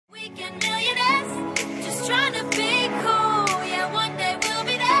weekend millionaires. Just trying to be cool. Yeah, one day we'll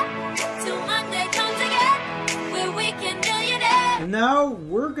be there. Till Monday comes again. We're weekend millionaires. And now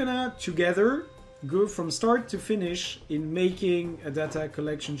we're gonna together go from start to finish in making a data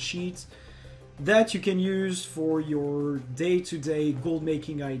collection sheet that you can use for your day-to-day gold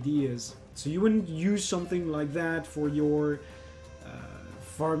making ideas. So you wouldn't use something like that for your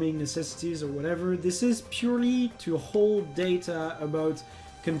farming necessities or whatever. This is purely to hold data about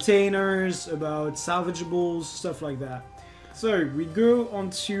containers, about salvageables, stuff like that. So we go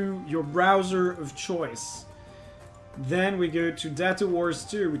onto your browser of choice. Then we go to Data Wars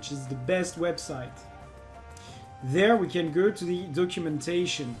 2, which is the best website. There we can go to the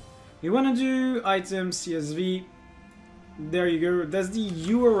documentation. We want to do item CSV. There you go. That's the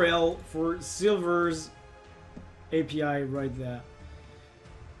URL for Silver's API right there.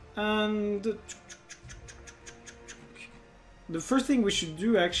 And the first thing we should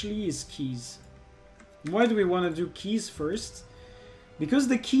do actually is keys. Why do we want to do keys first? Because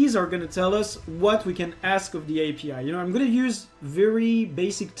the keys are going to tell us what we can ask of the API. You know, I'm going to use very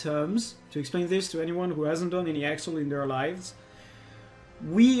basic terms to explain this to anyone who hasn't done any Excel in their lives.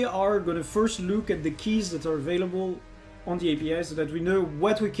 We are going to first look at the keys that are available on the API so that we know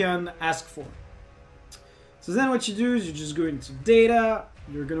what we can ask for. So then what you do is you just go into data.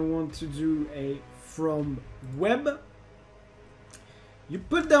 You're going to want to do a from web. You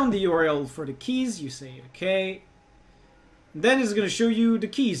put down the URL for the keys. You say okay. Then it's going to show you the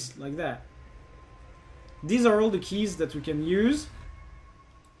keys like that. These are all the keys that we can use.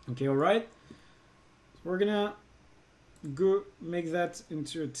 Okay, alright. So we're going to go make that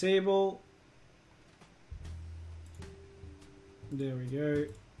into a table. There we go.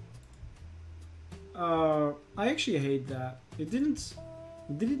 I actually hate that. It didn't...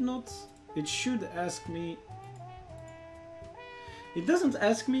 Did it not? It should ask me... It doesn't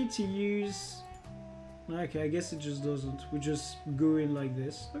ask me to use... Okay, I guess it just doesn't. We just go in like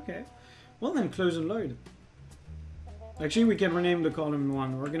this. Okay. Well then, close and load. Actually, we can rename the column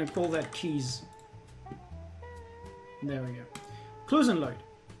 1. We're gonna call that keys. There we go. Close and load.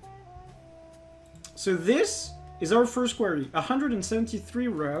 So this is our first query. 173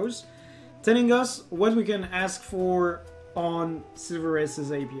 rows telling us what we can ask for on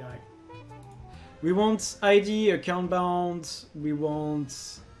SilverS's API. We want ID, account bound. We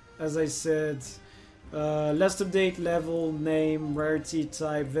want, as I said, last update, level, name, rarity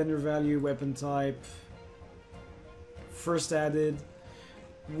type, vendor value, weapon type, first added.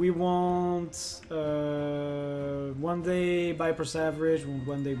 We want 1 day buy price average, we want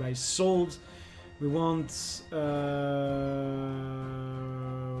 1 day buy sold. We want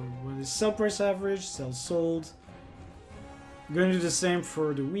what is sell price average, sell sold. We're going to do the same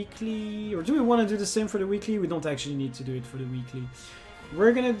for the weekly, or do we want to do the same for the weekly? We don't actually need to do it for the weekly.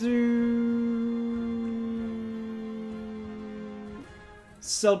 We're gonna do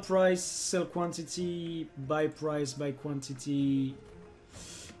sell price, sell quantity, buy price, buy quantity,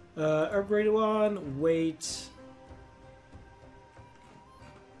 upgrade 1, wait.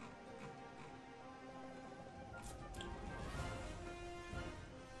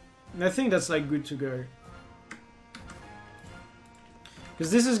 And I think that's like good to go.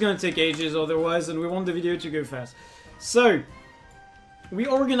 Because this is gonna take ages otherwise, and we want the video to go fast. So we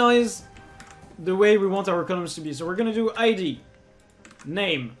organize the way we want our columns to be. So we're going to do ID,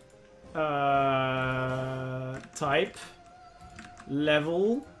 name, type,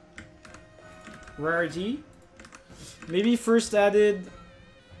 level, rarity, maybe first added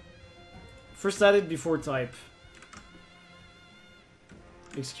before type.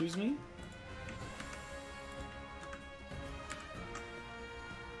 Excuse me?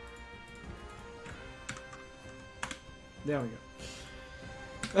 There we go.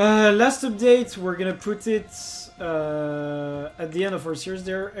 Last update, we're gonna put it at the end of our series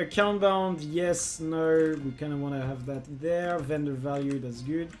there. Account bound, yes, no, we kind of want to have that there. Vendor value, that's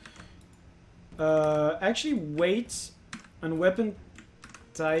good. Actually, weight and weapon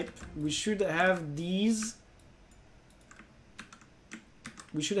type, we should have these.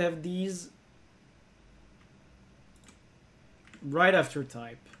 We should have these right after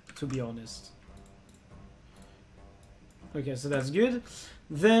type, to be honest. Okay, so that's good.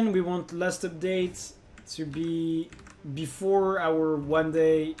 Then we want last update to be before our 1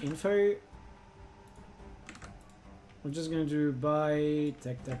 day info. We're just gonna do buy,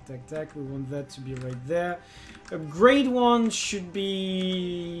 tac, tac, tac, tac. We want that to be right there. Upgrade 1 should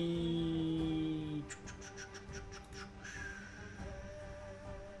be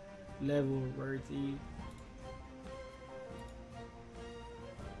level rarity.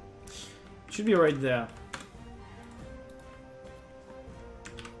 Should be right there.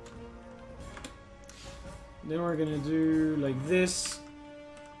 Then we're gonna do like this.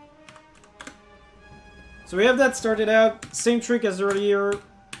 So we have that started out. Same trick as earlier.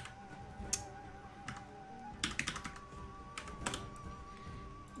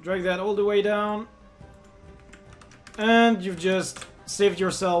 Drag that all the way down. And you've just saved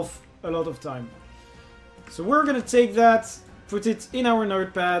yourself a lot of time. So we're gonna take that, put it in our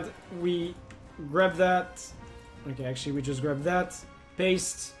notepad. We grab that. Okay, actually we just grab that.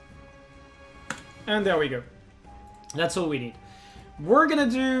 Paste. And there we go. That's all we need. We're gonna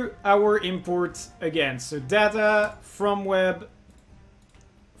do our import again. So data from web.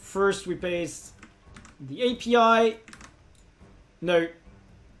 First we paste the API. No,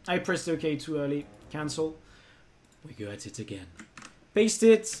 I pressed OK too early. Cancel. We go at it again. Paste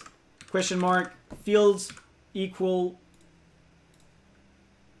it. Question mark. Fields equal.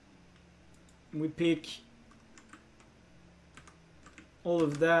 We pick all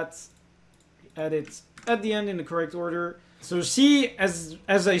of that. Add it at the end in the correct order. So see, as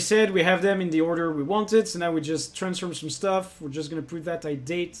I said, we have them in the order we wanted. So now we just transform some stuff. We're just gonna put that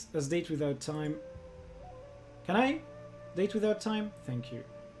as date without time. Can I? Date without time? Thank you.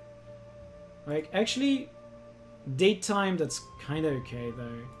 Like, actually, date time, that's kind of okay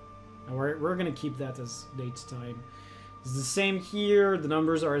though. And we're gonna keep that as date time. It's the same here. The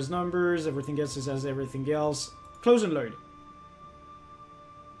numbers are as numbers. Everything else is as everything else. Close and load.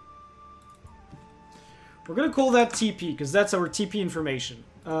 We're gonna call that TP because that's our TP information.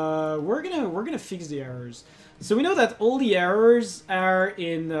 We're gonna fix the errors. So we know that all the errors are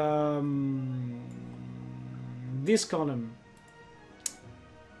in this column.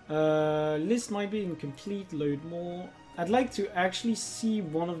 List might be incomplete. Load more. I'd like to actually see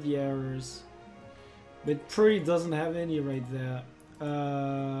one of the errors, but it probably doesn't have any right there.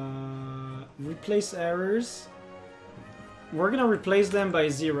 Replace errors. We're gonna replace them by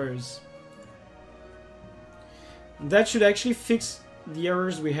zeros. That should actually fix the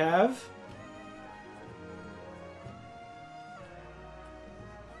errors we have.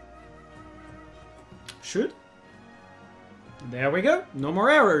 Should. There we go. No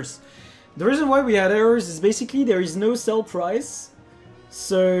more errors. The reason why we had errors is basically there is no sell price.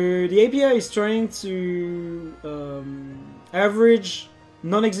 So the API is trying to average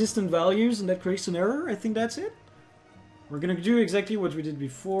non-existent values, and that creates an error. I think that's it. We're gonna do exactly what we did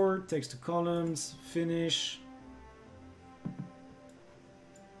before. Text to columns, finish.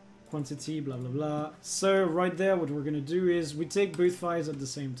 Quantity, blah blah blah. So right there, what we're gonna do is we take both files at the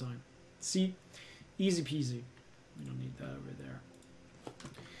same time. See, easy peasy. We don't need that over there.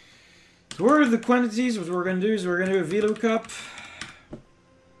 So where are the quantities? What we're gonna do is we're gonna do a VLOOKUP.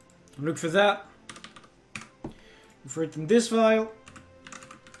 Look for that. Look for it in this file.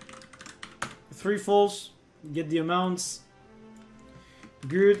 3 false. Get the amounts.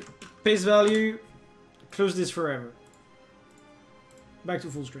 Good. Paste value. Close this forever. Back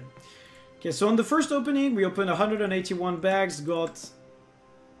to full screen. Okay, so on the first opening, we opened 181 bags, got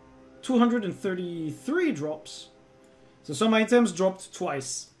 233 drops. So some items dropped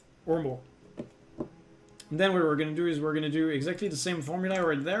twice or more. And then what we're going to do is we're going to do exactly the same formula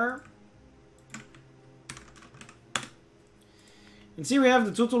right there. And see, we have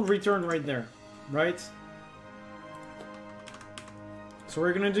the total return right there, right? So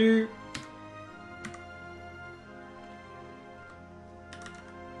we're going to do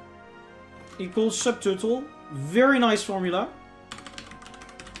equals subtotal. Very nice formula.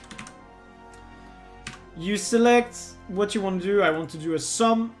 You select what you want to do. I want to do a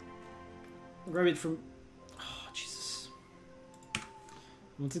sum. Grab it from... Oh, Jesus. I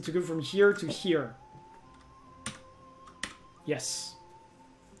want it to go from here to here. Yes.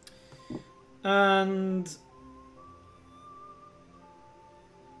 And...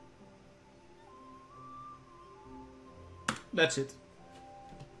 that's it.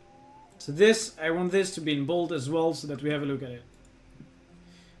 So this, I want this to be in bold as well so that we have a look at it.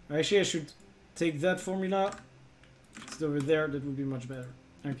 Actually, I should take that formula. It's over there. That would be much better.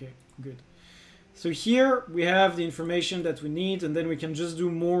 Okay, good. So here we have the information that we need, and then we can just do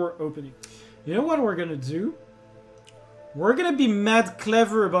more opening. You know what we're going to do? We're going to be mad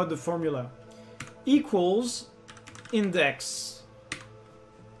clever about the formula. Equals index.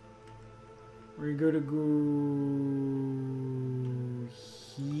 We're going to go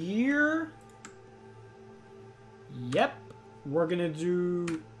here. Yep. We're going to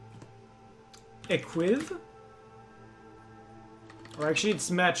do equiv. Or actually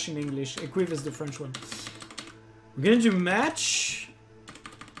it's match in English. Equiv is the French one. We're going to do match.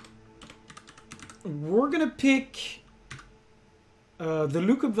 We're going to pick... the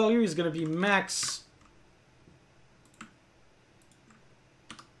lookup value is going to be max.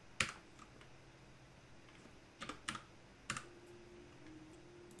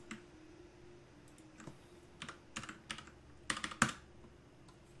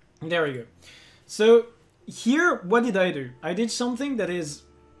 There we go. So here, what did I do? I did something that is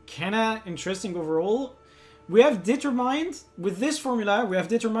kind of interesting overall. We have determined, with this formula, we have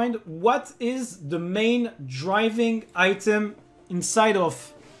determined what is the main driving item inside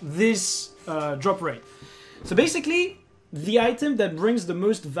of this drop rate. So basically, the item that brings the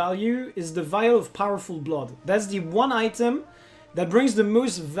most value is the vial of powerful blood. That's the one item that brings the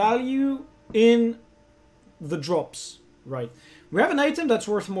most value in the drops, right? We have an item that's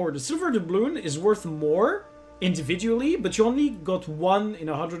worth more. The silver doubloon is worth more individually, but you only got 1 in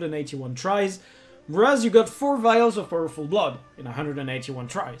 181 tries, whereas you got 4 vials of powerful blood in 181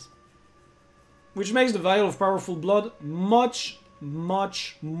 tries. Which makes the vial of powerful blood much,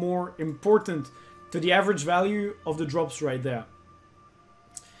 much more important to the average value of the drops right there.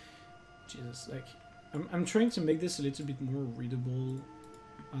 Jesus, like, I'm trying to make this a little bit more readable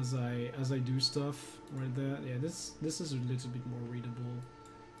as I do stuff right there. Yeah, this is a little bit more readable.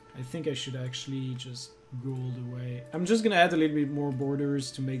 I think I should actually just go all the way. I'm just gonna add a little bit more borders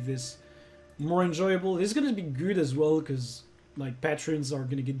to make this more enjoyable. This is gonna be good as well because like patrons are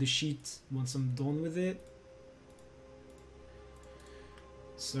gonna get the sheet once I'm done with it.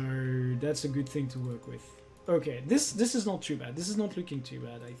 So that's a good thing to work with. Okay, this is not too bad. This is not looking too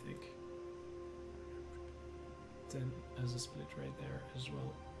bad, I think. Then as a split right there as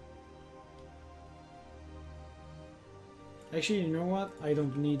well. Actually, you know what? I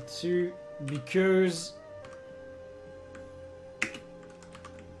don't need to, because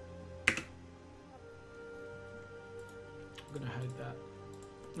I'm gonna hide that.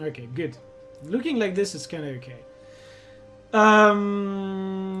 Okay, good. Looking like this is kind of okay.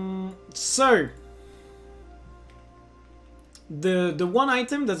 So the one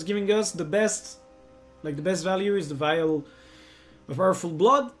item that's giving us the best, like the best value, is the vial of powerful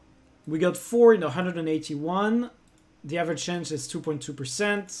blood. We got 4 in 181. The average chance is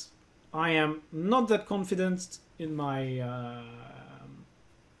 2.2%. I am not that confident in my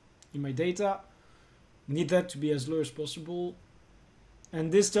data. Need that to be as low as possible.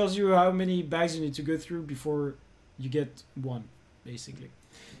 And this tells you how many bags you need to go through before you get 1, basically.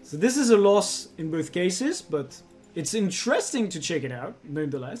 So this is a loss in both cases, but it's interesting to check it out,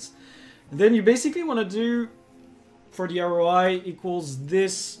 nonetheless. And then you basically want to do, for the ROI, equals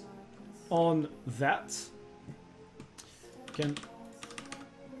this on that. Can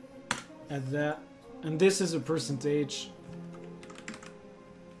add that, and this is a percentage,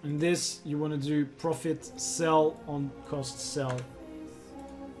 and this you want to do profit sell on cost sell.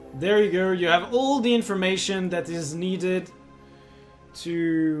 There you go. You have all the information that is needed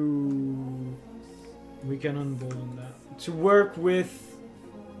to, we can unbold on that, to work with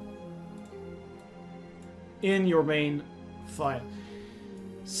in your main file.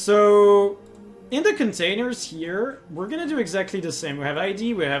 So in the containers here, we're going to do exactly the same. We have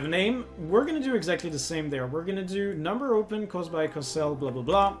ID, we have name. We're going to do exactly the same there. We're going to do number open, cost by, cost sell, blah, blah,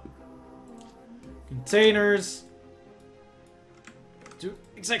 blah. Containers. Do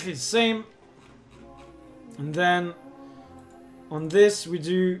exactly the same. And then on this, we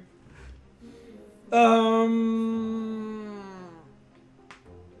do...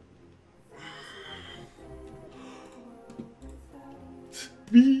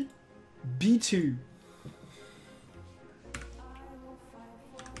 B2.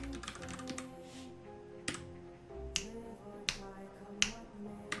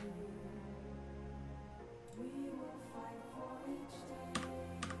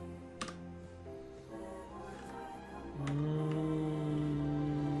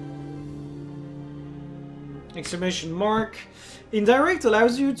 Exclamation mark. Indirect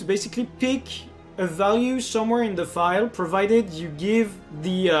allows you to basically pick a value somewhere in the file, provided you give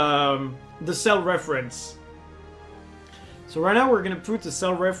the cell reference. So right now we're gonna put the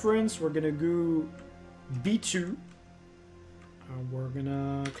cell reference. We're gonna go B2. We're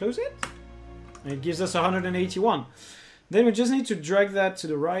gonna close it. And it gives us 181. Then we just need to drag that to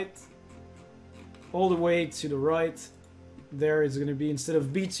the right, all the way to the right. There it's gonna be, instead of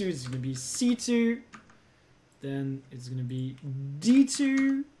B2, it's gonna be C2. Then it's gonna be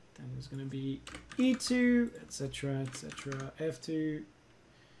D2. Then it's gonna be E2, etc., etc. F2.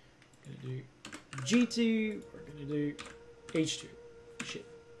 We're gonna do G2. We're gonna do H2. Shit.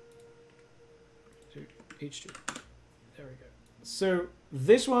 H2. There we go. So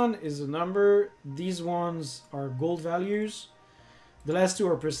this one is a number. These ones are gold values. The last two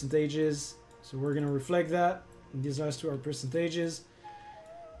are percentages. So we're gonna reflect that. And these last two are percentages.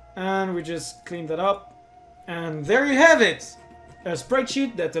 And we just clean that up. And there you have it. A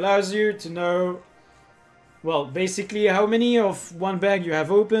spreadsheet that allows you to know, well, basically how many of one bag you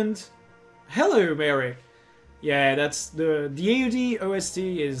have opened. Hello, Mary. Yeah, that's the AUD OST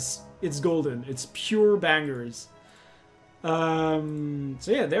is it's golden. It's pure bangers. So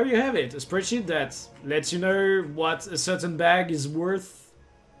yeah, there you have it. A spreadsheet that lets you know what a certain bag is worth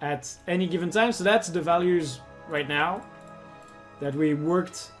at any given time. So that's the values right now that we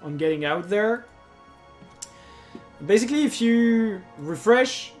worked on getting out there. Basically, if you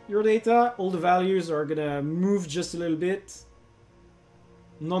refresh your data, all the values are gonna move just a little bit.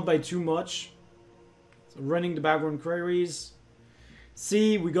 Not by too much. So running the background queries.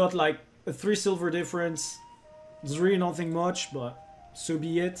 See, we got like a 3 silver difference. It's really nothing much, but so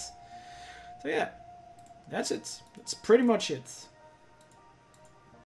be it. So yeah, that's it. That's pretty much it.